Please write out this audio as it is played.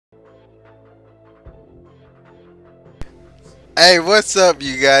Hey, what's up,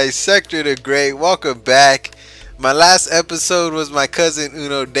 you guys? Sector the Great, welcome back. My last episode was my cousin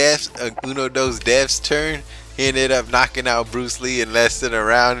Uno Dos Dev's turn. He ended up knocking out Bruce Lee in less than a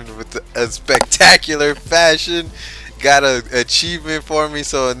round with a spectacular fashion. Got an achievement for me.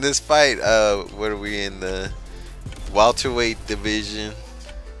 So in this fight, what are we in, the welterweight division?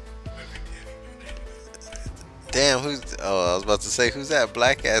 Damn, who's? Oh, I was about to say, who's that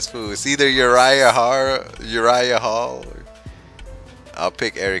black ass fool? It's either Uriah Hall. Or, I'll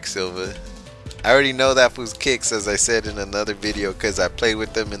pick Eric Silva. I already know that fool's kicks, as I said in another video, because I played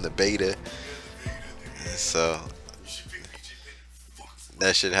with them in the beta. So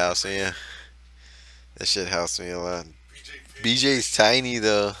that should house me. Yeah. That should house me a lot. BJ's tiny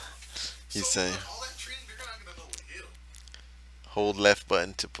though. He's saying. Hold left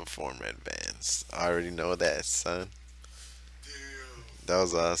button to perform advance. I already know that, son. That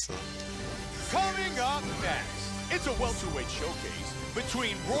was awesome. Coming up next, it's a welterweight showcase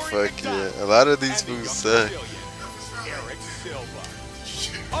between Rory Fuck McDonald yeah. A lot of these and the fools young suck. Brazilian, Eric Silva.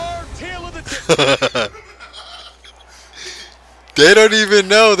 Our tale of the tape. They don't even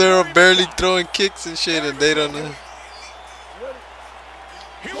know. They're barely throwing kicks and shit, and they don't know.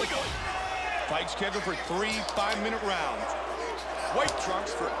 Here we go. Fight scheduled for 3 5-minute rounds. White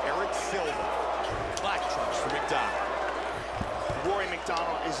trunks for Eric Silva. Black trunks for McDonald. Rory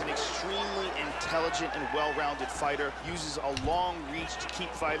McDonald is an extremely intelligent and well-rounded fighter. Uses a long reach to keep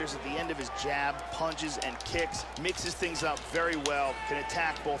fighters at the end of his jab, punches, and kicks. Mixes things up very well. Can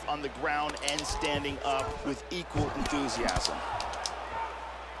attack both on the ground and standing up with equal enthusiasm.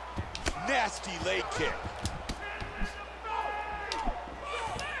 Nasty leg kick.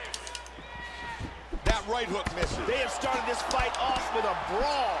 That right hook misses. They have started this fight off with a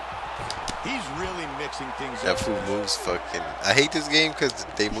brawl. He's really mixing things That up. fool moves fucking. I hate this game because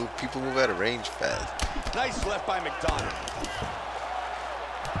people move out of range fast. Nice left by McDonald.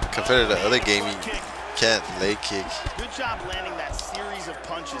 Compared to the other game, you can't leg kick. Good job landing that series of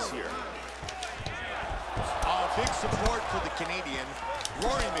punches here. Big support for the Canadian,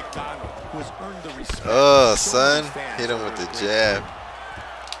 Rory McDonald, who has earned the respect. Oh, son. Hit him with the jab.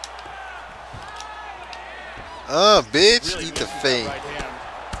 Oh, bitch. Really Eat the misses that feint. right hand.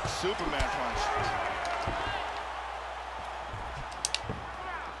 Superman punch.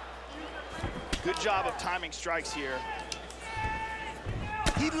 Good job of timing strikes here.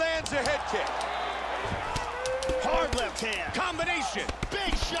 He lands a head kick. Hard left hand. Combination.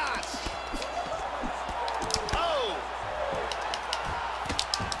 Big shots. Oh.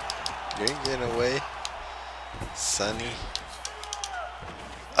 You ain't getting away. Sonny.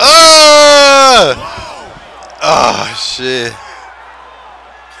 Oh! Oh, shit.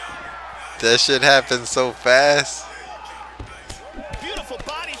 That shit happened so fast. Beautiful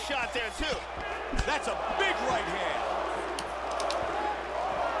body shot there, too. That's a big right hand.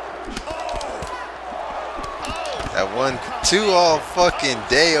 Oh. That 1-2 all fucking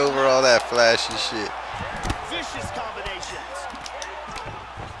day over all that flashy shit. Vicious combinations.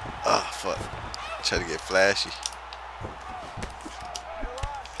 Oh, fuck. Try to get flashy.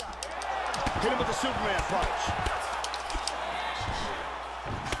 Hit him with the Superman punch.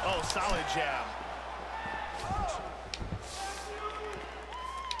 Oh, solid jab.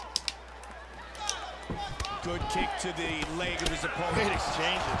 Good kick to the leg of his opponent. Great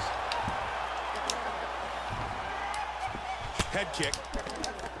exchanges. Head kick.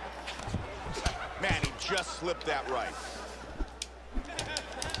 Man, he just slipped that right.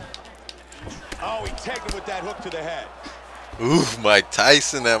 Oh, he tagged him with that hook to the head. Ooh, Mike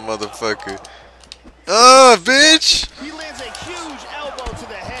Tyson, that motherfucker. Oh, bitch. He lands a huge elbow to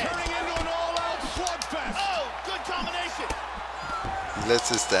the head. Turning into an all-out slugfest. Oh, good combination. He lets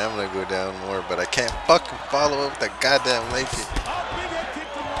his stamina go down more, but I can't fucking follow up that goddamn leg kick. Oh, big head kick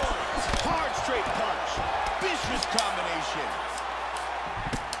from Rory. Hard straight punch. Vicious combination.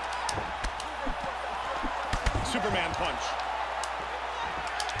 Superman punch.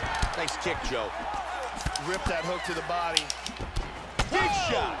 Nice kick, Joe. Rip that hook to the body. Big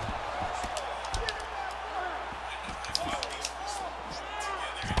shot.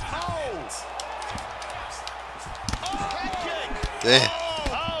 Head kick. Damn,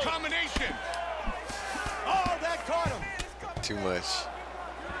 Oh. Combination. Oh, that caught him. too much.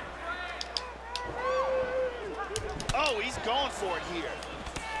 Oh, he's going for it here.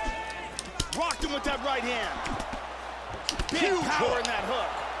 Rocked him with that right hand. Big Huge power hook. in that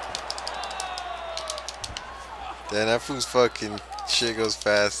hook. Damn, that fool's fucking shit goes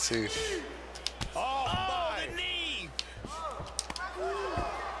fast too. Oh, the knee.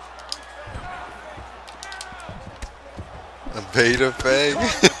 A beta fag.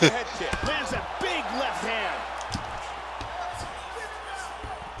 Head kick. Lands a big left hand.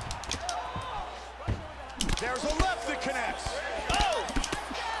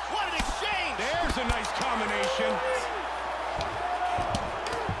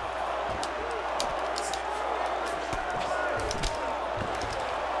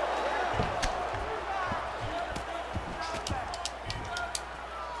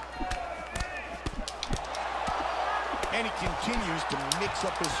 mix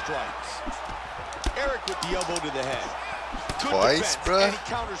up his strikes. Eric with the elbow to the head. Good Twice, defense, bruh. and he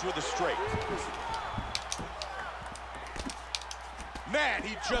counters with a straight. Man,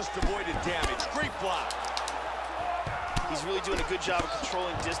 he just avoided damage. Great block. He's really doing a good job of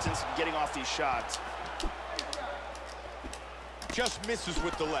controlling distance and getting off these shots. Just misses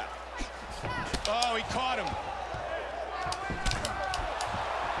with the left. Oh, he caught him.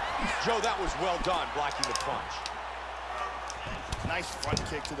 Joe, that was well done, blocking the punch. Nice front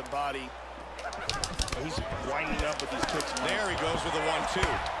kick to the body. He's winding up with these kicks. There he goes with a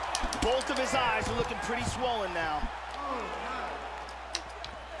 1-2. Both of his eyes are looking pretty swollen now.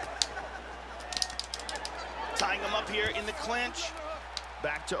 Tying him up here in the clinch.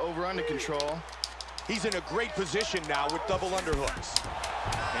 Back to over under control. He's in a great position now with double underhooks.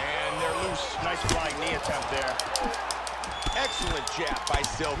 And they're loose. Nice flying knee attempt there. Excellent jab by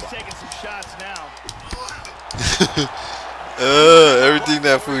Silva. He's taking some shots now. Everything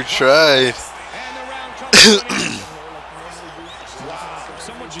that fool tried.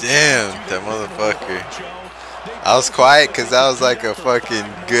 Damn, that motherfucker. I was quiet because that was like a fucking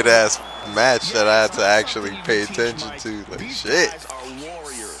good ass match that I had to actually pay attention to. Like shit.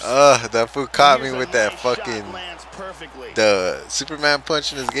 That fool caught me with that fucking. The Superman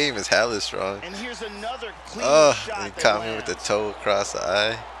punch in this game is hella strong. And here's another clean He caught me with the toe across the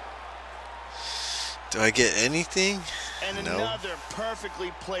eye. Do I get anything? And no. Another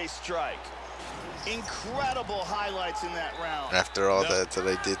perfectly placed strike. Incredible highlights in that round. After all that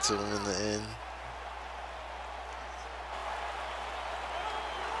I did to him in the end.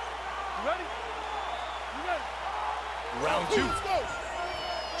 You ready? You ready? Round 2.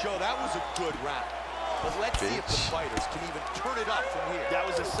 Joe, that was a good round. But let's see if the fighters can even turn it up from here. That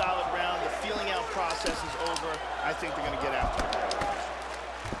was a solid round. The feeling out process is over. I think they're going to get after it.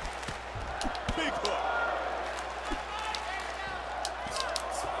 Big hook.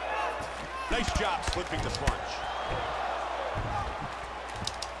 Nice job slipping the punch.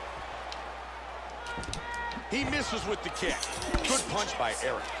 He misses with the kick. Good punch by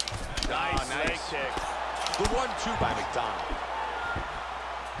Eric. Nice leg kick. The 1-2 by McDonald.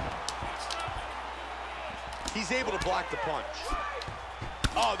 He's able to block the punch.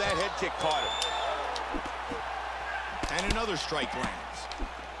 Oh, that head kick caught him. And another strike lands.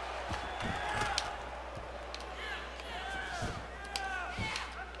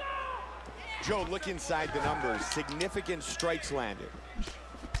 Joe, look inside the numbers. Significant strikes landed.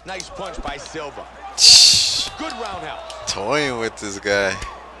 Nice punch by Silva. Good roundhouse. Toying with this guy.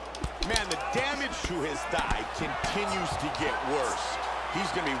 Man, the damage to his thigh continues to get worse. He's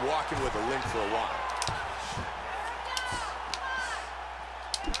going to be walking with a limp for a while.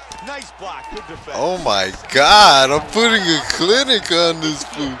 Nice block, good defense. Oh my God, I'm putting a clinic on this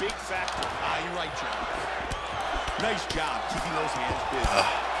fool. Big factor. You're right, John. Nice job keeping those hands busy.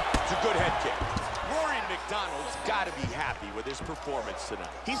 It's a good head kick. Rory McDonald's got to be happy with his performance tonight.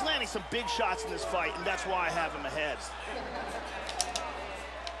 He's landing some big shots in this fight, and that's why I have him ahead.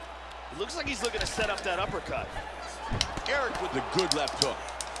 It looks like he's looking to set up that uppercut. Eric with the good left hook.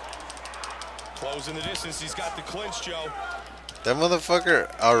 Closing the distance, he's got the clinch, Joe. That motherfucker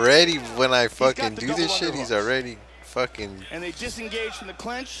already, when I fucking do this shit, he's already fucking. And they disengage from the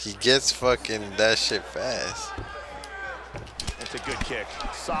clinch. He gets fucking that shit fast. That's a good kick.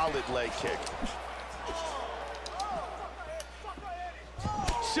 Solid leg kick.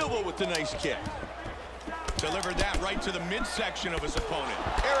 Silva with the nice kick. Delivered that right to the midsection of his opponent.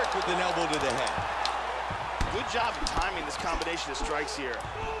 Eric with an elbow to the head. Good job of timing this combination of strikes here.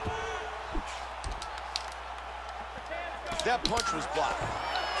 That punch was blocked.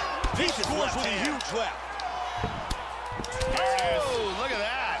 He scores with a huge left. There it is. Oh, look at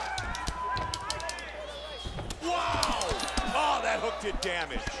that. Wow! Oh, that hook did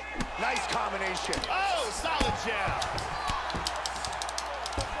damage. Nice combination. Oh, solid jab.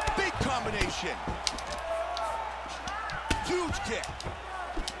 Big combination. Huge kick.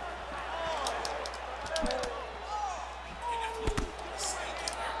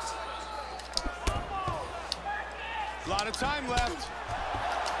 A lot of time left.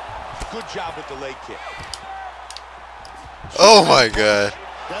 Good job with the leg kick. Oh my God.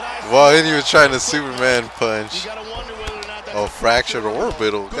 Wow, and he was trying to Superman punch. You gotta wonder whether or not that's Oh, fractured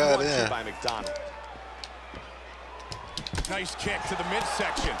orbital. Good God 1-2 damn. by McDonald. Nice kick to the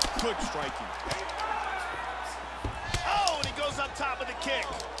midsection. Good striking. Oh, and he goes up top with the kick.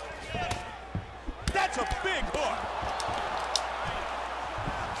 That's a big hook.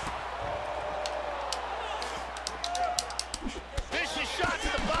 Vicious shot to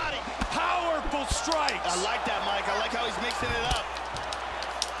the body. Powerful strikes. I like that, Mike. I like how he's mixing it up.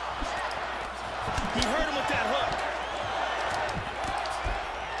 He hurt him with that hook.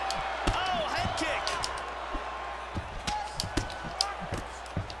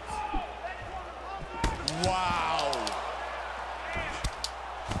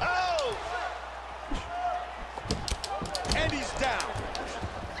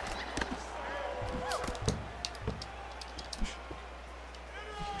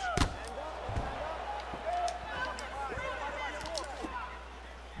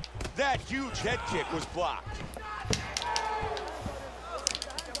 huge head kick was blocked.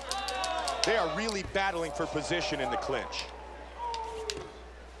 They are really battling for position in the clinch.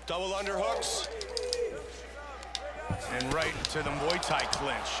 Double underhooks. And right into the Muay Thai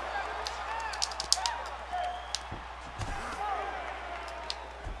clinch.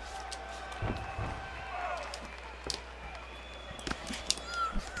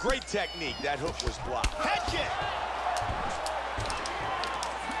 Great technique. That hook was blocked. Head kick.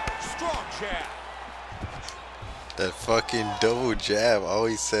 Strong jab. That fucking double jab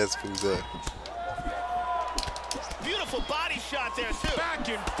always sets fools up. Beautiful body shot there, too. Back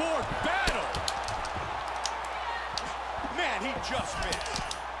and forth battle. Man, he just missed.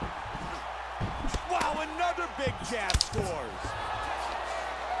 Wow, another big jab scores.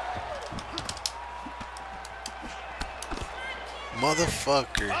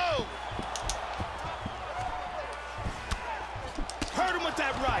 Motherfucker. Oh! Hurt him with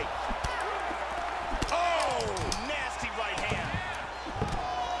that right. Oh! Nasty right hand.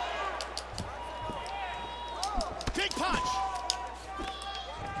 Big punch.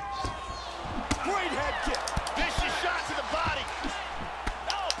 Great head kick. Vicious shot to the body.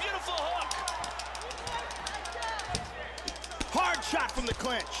 Oh, beautiful hook. Hard shot from the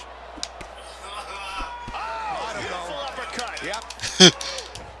clinch. Oh, beautiful uppercut. Yep.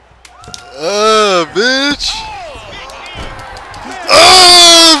 Bitch.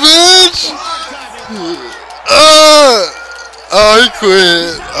 Bitch. Oh, he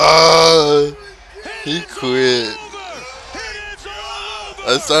quit. He quit.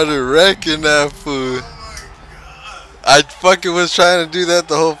 I started wrecking that fool. I fucking was trying to do that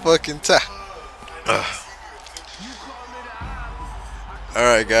the whole fucking time.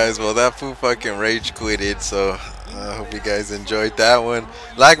 Alright guys, well that fool fucking rage quitted, so I hope you guys enjoyed that one.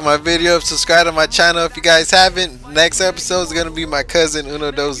 Like my video, subscribe to my channel if you guys haven't. Next episode is going to be my cousin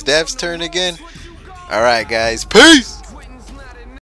Uno Dos Def's turn again. Alright guys, peace!